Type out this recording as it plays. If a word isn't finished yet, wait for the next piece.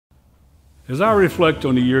As I reflect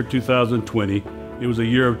on the year 2020, it was a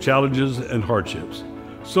year of challenges and hardships.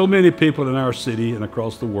 So many people in our city and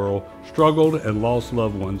across the world struggled and lost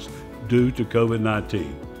loved ones due to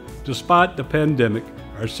COVID-19. Despite the pandemic,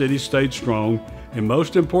 our city stayed strong, and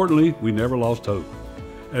most importantly, we never lost hope.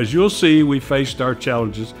 As you'll see, we faced our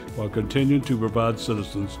challenges while continuing to provide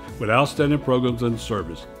citizens with outstanding programs and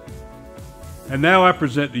service. And now I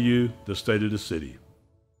present to you the State of the City.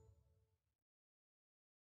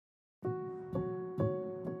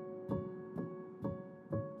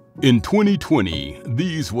 In 2020,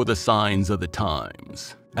 these were the signs of the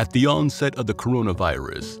times. At the onset of the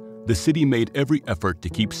coronavirus, the city made every effort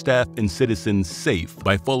to keep staff and citizens safe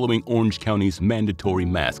by following Orange County's mandatory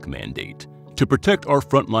mask mandate. To protect our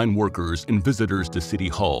frontline workers and visitors to City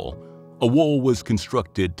Hall, a wall was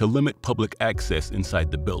constructed to limit public access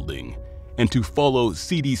inside the building and to follow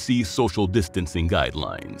CDC social distancing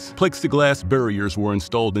guidelines. Plexiglass barriers were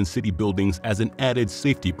installed in city buildings as an added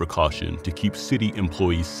safety precaution to keep city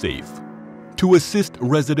employees safe. To assist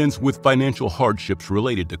residents with financial hardships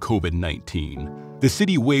related to COVID-19, the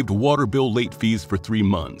city waived water bill late fees for 3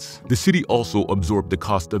 months. The city also absorbed the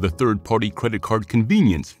cost of the third-party credit card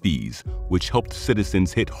convenience fees, which helped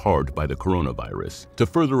citizens hit hard by the coronavirus. To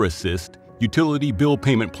further assist, utility bill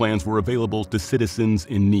payment plans were available to citizens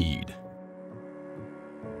in need.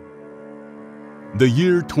 The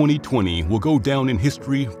year 2020 will go down in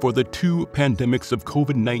history for the 2 pandemics of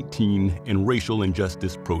COVID-19 and racial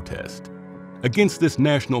injustice protest. Against this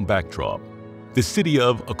national backdrop, the city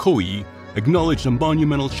of Ocoee acknowledged a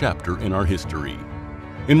monumental chapter in our history.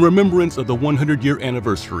 In remembrance of the 100-year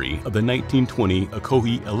anniversary of the 1920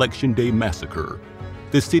 Ocoee Election Day Massacre,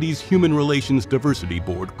 the city's Human Relations Diversity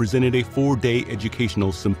Board presented a 4-day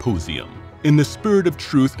educational symposium. In the spirit of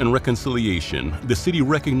truth and reconciliation, the city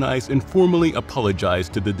recognized and formally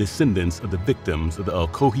apologized to the descendants of the victims of the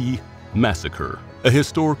Ocoee Massacre. A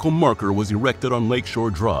historical marker was erected on Lakeshore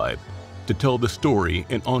Drive to tell the story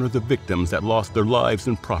and honor the victims that lost their lives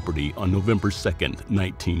and property on November 2,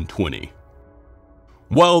 1920.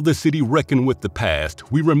 While the city reckoned with the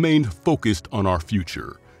past, we remained focused on our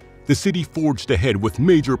future. The city forged ahead with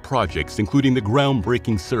major projects, including the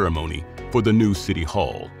groundbreaking ceremony for the new City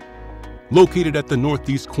Hall. Located at the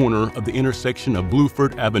northeast corner of the intersection of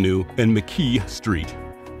Blueford Avenue and McKee Street,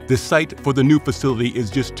 the site for the new facility is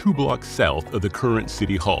just 2 blocks south of the current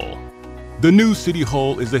City Hall. The new City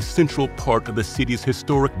Hall is a central part of the city's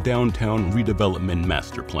historic downtown redevelopment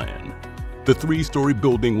master plan. The 3-story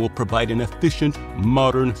building will provide an efficient,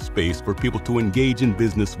 modern space for people to engage in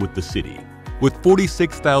business with the city. With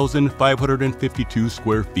 46,552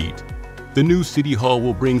 square feet, the new City Hall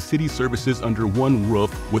will bring city services under one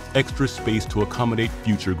roof with extra space to accommodate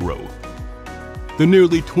future growth. The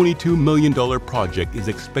nearly $22 million project is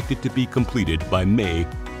expected to be completed by May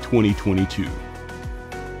 2022.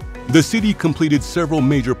 The city completed several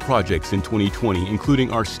major projects in 2020, including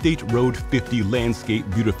our State Road 50 landscape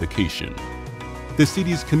beautification. The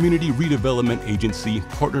city's Community Redevelopment Agency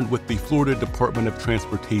partnered with the Florida Department of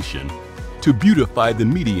Transportation to beautify the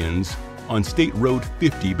medians on State Road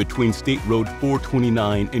 50 between State Road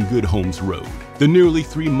 429 and Good Homes Road. The nearly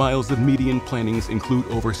 3 miles of median plantings include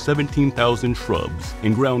over 17,000 shrubs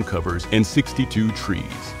and ground covers and 62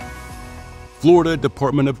 trees. Florida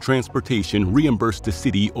Department of Transportation reimbursed the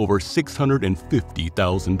city over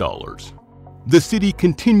 $650,000. The city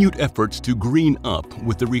continued efforts to green up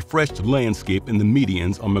with the refreshed landscape in the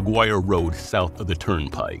medians on McGuire Road south of the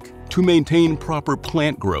Turnpike. To maintain proper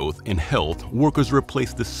plant growth and health, workers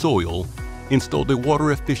replaced the soil, installed a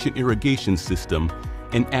water-efficient irrigation system,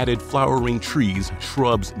 and added flowering trees,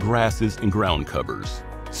 shrubs, grasses, and ground covers.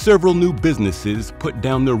 Several new businesses put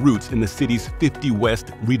down their roots in the city's 50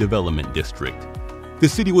 West redevelopment district. The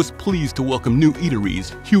city was pleased to welcome new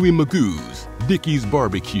eateries, Huey Magoo's, Dickey's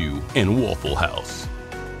Barbecue, and Waffle House.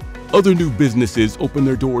 Other new businesses opened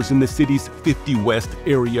their doors in the city's 50 West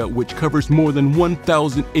area, which covers more than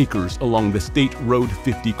 1,000 acres along the State Road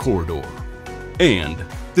 50 corridor. And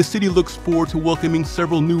the city looks forward to welcoming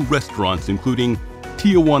several new restaurants, including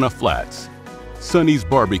Tijuana Flats, Sonny's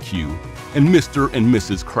Barbecue, and Mr. and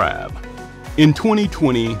Mrs. Crab. In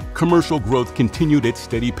 2020, commercial growth continued its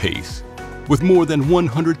steady pace. With more than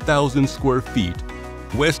 100,000 square feet,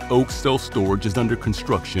 West Oak Self-Storage is under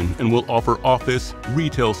construction and will offer office,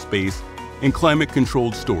 retail space, and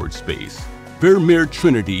climate-controlled storage space. Vermeer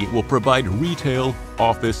Trinity will provide retail,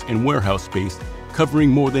 office, and warehouse space covering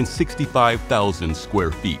more than 65,000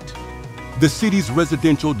 square feet. The city's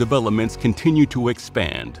residential developments continue to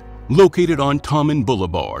expand. Located on Tommen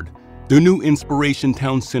Boulevard, the new Inspiration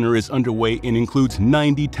Town Center is underway and includes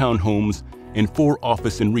 90 townhomes and 4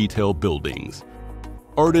 office and retail buildings.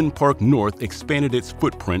 Arden Park North expanded its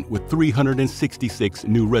footprint with 366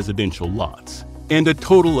 new residential lots. And a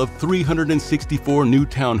total of 364 new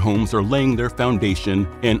townhomes are laying their foundation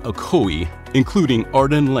in Ocoee, including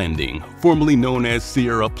Arden Landing, formerly known as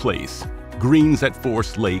Sierra Place, Greens at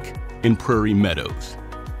Forest Lake, and Prairie Meadows.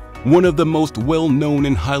 One of the most well-known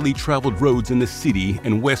and highly traveled roads in the city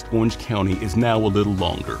and West Orange County is now a little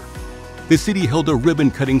longer. The city held a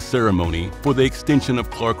ribbon-cutting ceremony for the extension of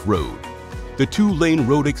Clark Road. The two-lane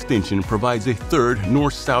road extension provides a third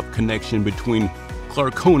north-south connection between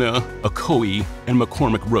Clarkona, Ocoee, and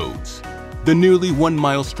McCormick roads. The nearly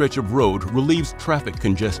 1-mile stretch of road relieves traffic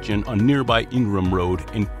congestion on nearby Ingram Road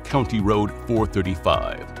and County Road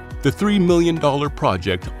 435. The $3 million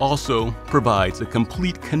project also provides a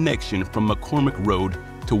complete connection from McCormick Road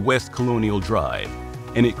to West Colonial Drive,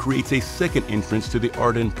 and it creates a second entrance to the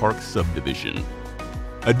Arden Park subdivision.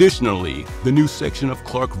 Additionally, the new section of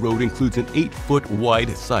Clark Road includes an 8-foot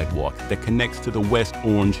wide sidewalk that connects to the West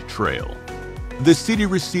Orange Trail. The city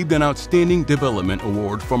received an Outstanding Development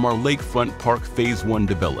Award from our Lakefront Park Phase 1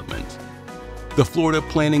 development. The Florida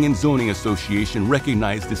Planning and Zoning Association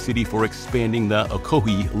recognized the city for expanding the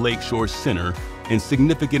Ocoee Lakeshore Center and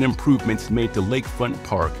significant improvements made to Lakefront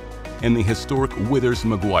Park and the historic Withers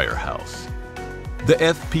McGuire House. The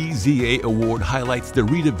FPZA Award highlights the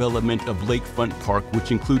redevelopment of Lakefront Park,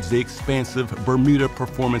 which includes the expansive Bermuda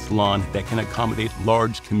Performance Lawn that can accommodate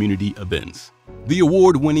large community events. The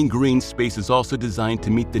award-winning green space is also designed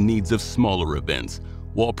to meet the needs of smaller events,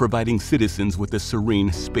 while providing citizens with a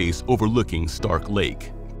serene space overlooking Stark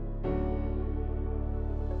Lake.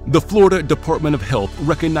 The Florida Department of Health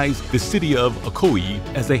recognized the city of Ocoee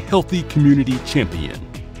as a healthy community champion.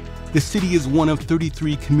 The city is one of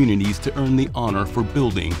 33 communities to earn the honor for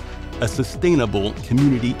building a sustainable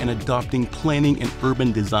community and adopting planning and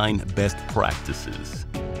urban design best practices.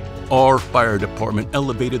 Our fire department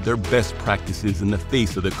elevated their best practices in the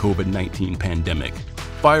face of the COVID-19 pandemic.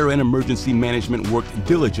 Fire and emergency management worked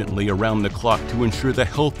diligently around the clock to ensure the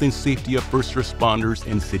health and safety of first responders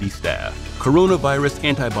and city staff. Coronavirus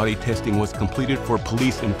antibody testing was completed for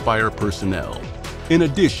police and fire personnel. In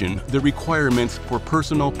addition, the requirements for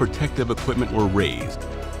personal protective equipment were raised,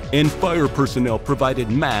 and fire personnel provided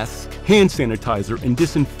masks, hand sanitizer, and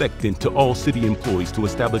disinfectant to all city employees to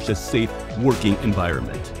establish a safe working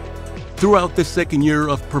environment. Throughout the second year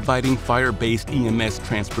of providing fire-based EMS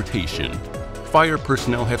transportation, fire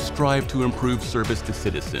personnel have strived to improve service to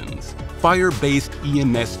citizens. Fire-based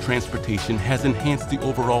EMS transportation has enhanced the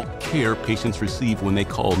overall care patients receive when they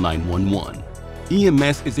call 911.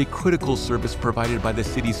 EMS is a critical service provided by the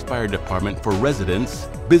city's fire department for residents,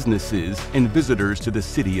 businesses, and visitors to the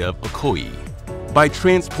city of Ocoee. By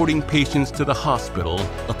transporting patients to the hospital,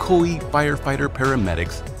 Ocoee firefighter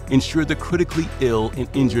paramedics ensure the critically ill and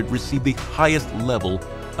injured receive the highest level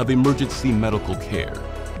of emergency medical care.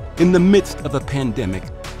 In the midst of a pandemic,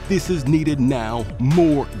 this is needed now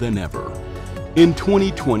more than ever. In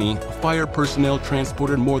 2020, fire personnel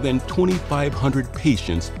transported more than 2,500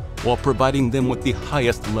 patients while providing them with the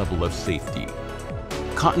highest level of safety.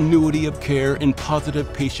 Continuity of care and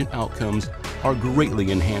positive patient outcomes are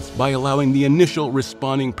greatly enhanced by allowing the initial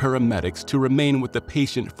responding paramedics to remain with the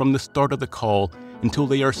patient from the start of the call until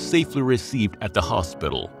they are safely received at the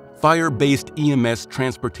hospital. Fire-based EMS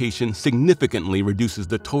transportation significantly reduces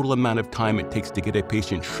the total amount of time it takes to get a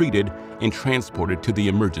patient treated and transported to the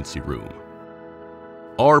emergency room.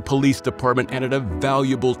 Our police department added a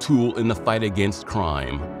valuable tool in the fight against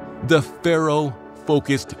crime: the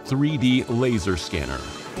Faro-focused 3D laser scanner.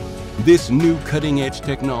 This new cutting-edge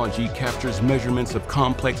technology captures measurements of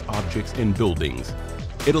complex objects and buildings.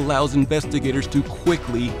 It allows investigators to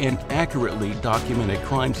quickly and accurately document a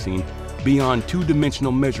crime scene beyond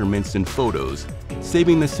two-dimensional measurements and photos,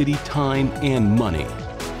 saving the city time and money.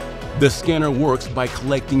 The scanner works by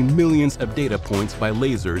collecting millions of data points by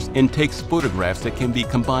lasers and takes photographs that can be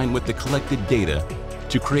combined with the collected data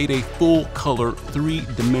to create a full-color,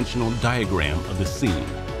 three-dimensional diagram of the scene.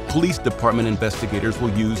 Police department investigators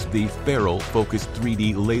will use the Faro-focused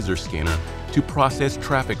 3D laser scanner to process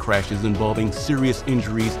traffic crashes involving serious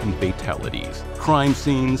injuries and fatalities, crime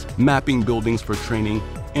scenes, mapping buildings for training,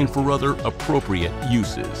 and for other appropriate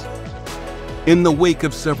uses. In the wake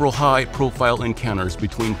of several high-profile encounters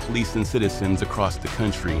between police and citizens across the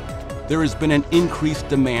country, there has been an increased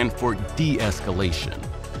demand for de-escalation.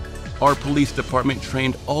 Our police department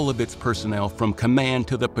trained all of its personnel from command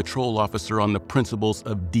to the patrol officer on the principles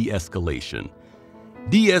of de-escalation.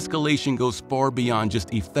 De-escalation goes far beyond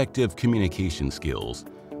just effective communication skills,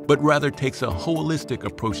 but rather takes a holistic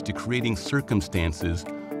approach to creating circumstances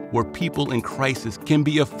where people in crisis can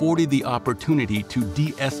be afforded the opportunity to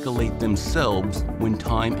de-escalate themselves when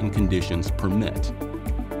time and conditions permit.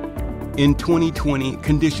 In 2020,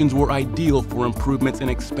 conditions were ideal for improvements and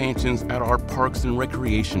expansions at our Parks and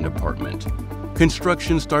Recreation Department.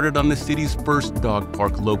 Construction started on the city's first dog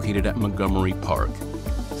park located at Montgomery Park.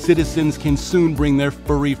 Citizens can soon bring their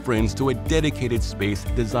furry friends to a dedicated space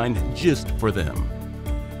designed just for them.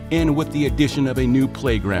 And with the addition of a new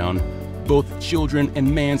playground, both children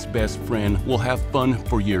and man's best friend will have fun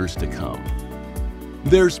for years to come.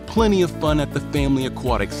 There's plenty of fun at the Family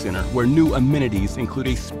Aquatic Center, where new amenities include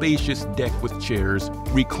a spacious deck with chairs,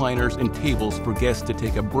 recliners, and tables for guests to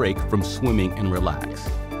take a break from swimming and relax.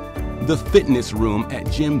 The fitness room at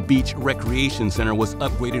Jim Beach Recreation Center was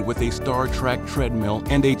upgraded with a Star Trek treadmill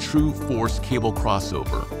and a True Force cable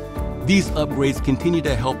crossover. These upgrades continue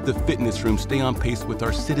to help the fitness room stay on pace with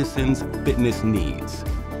our citizens' fitness needs.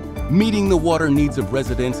 Meeting the water needs of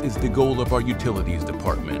residents is the goal of our utilities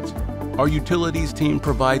department. Our utilities team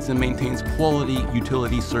provides and maintains quality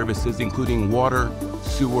utility services including water,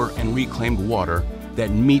 sewer, and reclaimed water that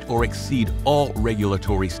meet or exceed all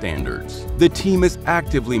regulatory standards. The team is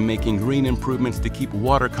actively making green improvements to keep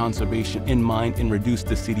water conservation in mind and reduce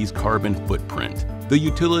the city's carbon footprint. The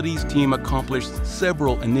utilities team accomplished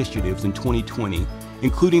several initiatives in 2020,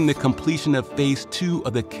 including the completion of Phase 2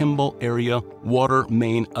 of the Kimball Area Water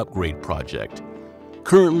Main Upgrade Project.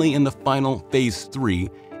 Currently in the final Phase 3,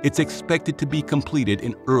 it's expected to be completed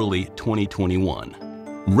in early 2021.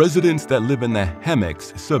 Residents that live in the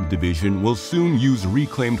Hammocks subdivision will soon use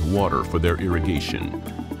reclaimed water for their irrigation.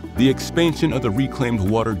 The expansion of the reclaimed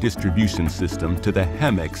water distribution system to the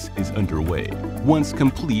Hammocks is underway. Once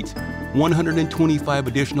complete, 125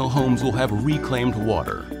 additional homes will have reclaimed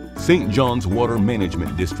water. St. John's Water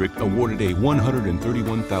Management District awarded a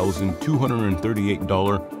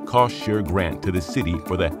 $131,238 cost-share grant to the city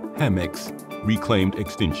for the Hammocks Reclaimed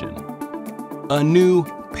Extension. A new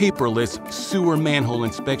paperless sewer manhole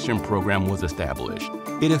inspection program was established.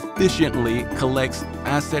 It efficiently collects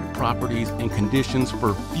asset properties and conditions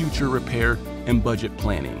for future repair and budget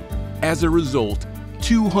planning. As a result,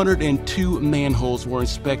 202 manholes were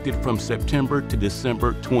inspected from September to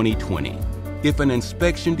December 2020. If an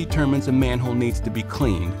inspection determines a manhole needs to be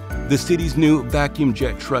cleaned, the city's new vacuum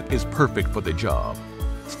jet truck is perfect for the job.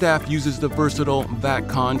 Staff uses the versatile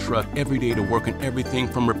VacCon truck every day to work on everything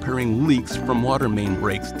from repairing leaks from water main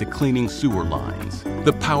breaks to cleaning sewer lines.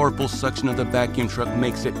 The powerful suction of the vacuum truck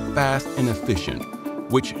makes it fast and efficient,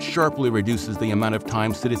 which sharply reduces the amount of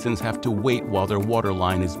time citizens have to wait while their water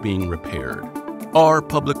line is being repaired. Our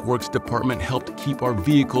Public Works Department helped keep our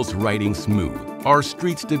vehicles riding smooth. Our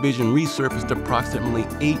Streets Division resurfaced approximately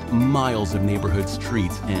 8 miles of neighborhood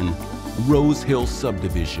streets in Rose Hill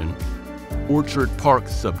Subdivision, Orchard Park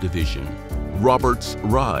Subdivision, Roberts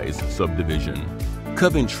Rise Subdivision,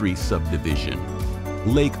 Coventry Subdivision,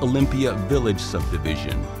 Lake Olympia Village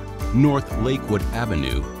Subdivision, North Lakewood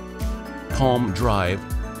Avenue, Palm Drive,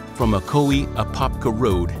 from Ocoee, Apopka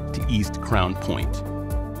Road to East Crown Point.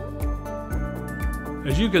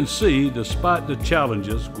 As you can see, despite the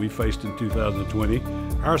challenges we faced in 2020,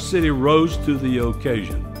 our city rose to the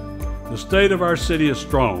occasion. The state of our city is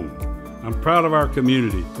strong. I'm proud of our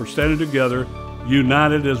community for standing together,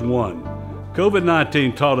 united as one.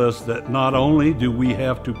 COVID-19 taught us that not only do we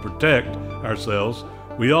have to protect ourselves,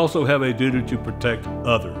 we also have a duty to protect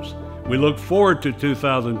others. We look forward to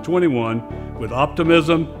 2021 with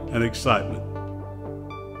optimism and excitement.